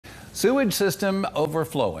Sewage system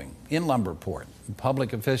overflowing in Lumberport.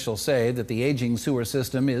 Public officials say that the aging sewer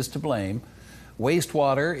system is to blame.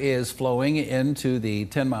 Wastewater is flowing into the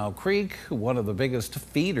 10 Mile Creek, one of the biggest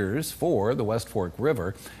feeders for the West Fork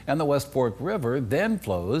River. And the West Fork River then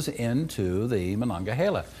flows into the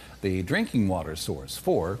Monongahela, the drinking water source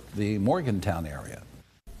for the Morgantown area.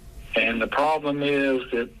 And the problem is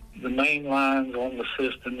that the main lines on the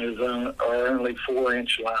system are only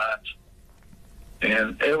 4-inch lines.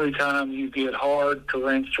 And every time you get hard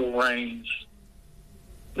torrential rains,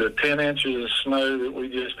 the 10 inches of snow that we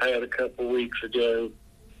just had a couple weeks ago,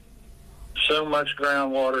 so much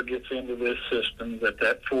groundwater gets into this system that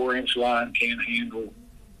 4-inch line can't handle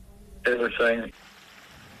everything.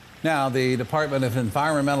 Now, the Department of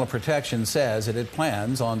Environmental Protection says that it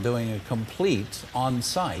plans on doing a complete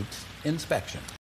on-site inspection.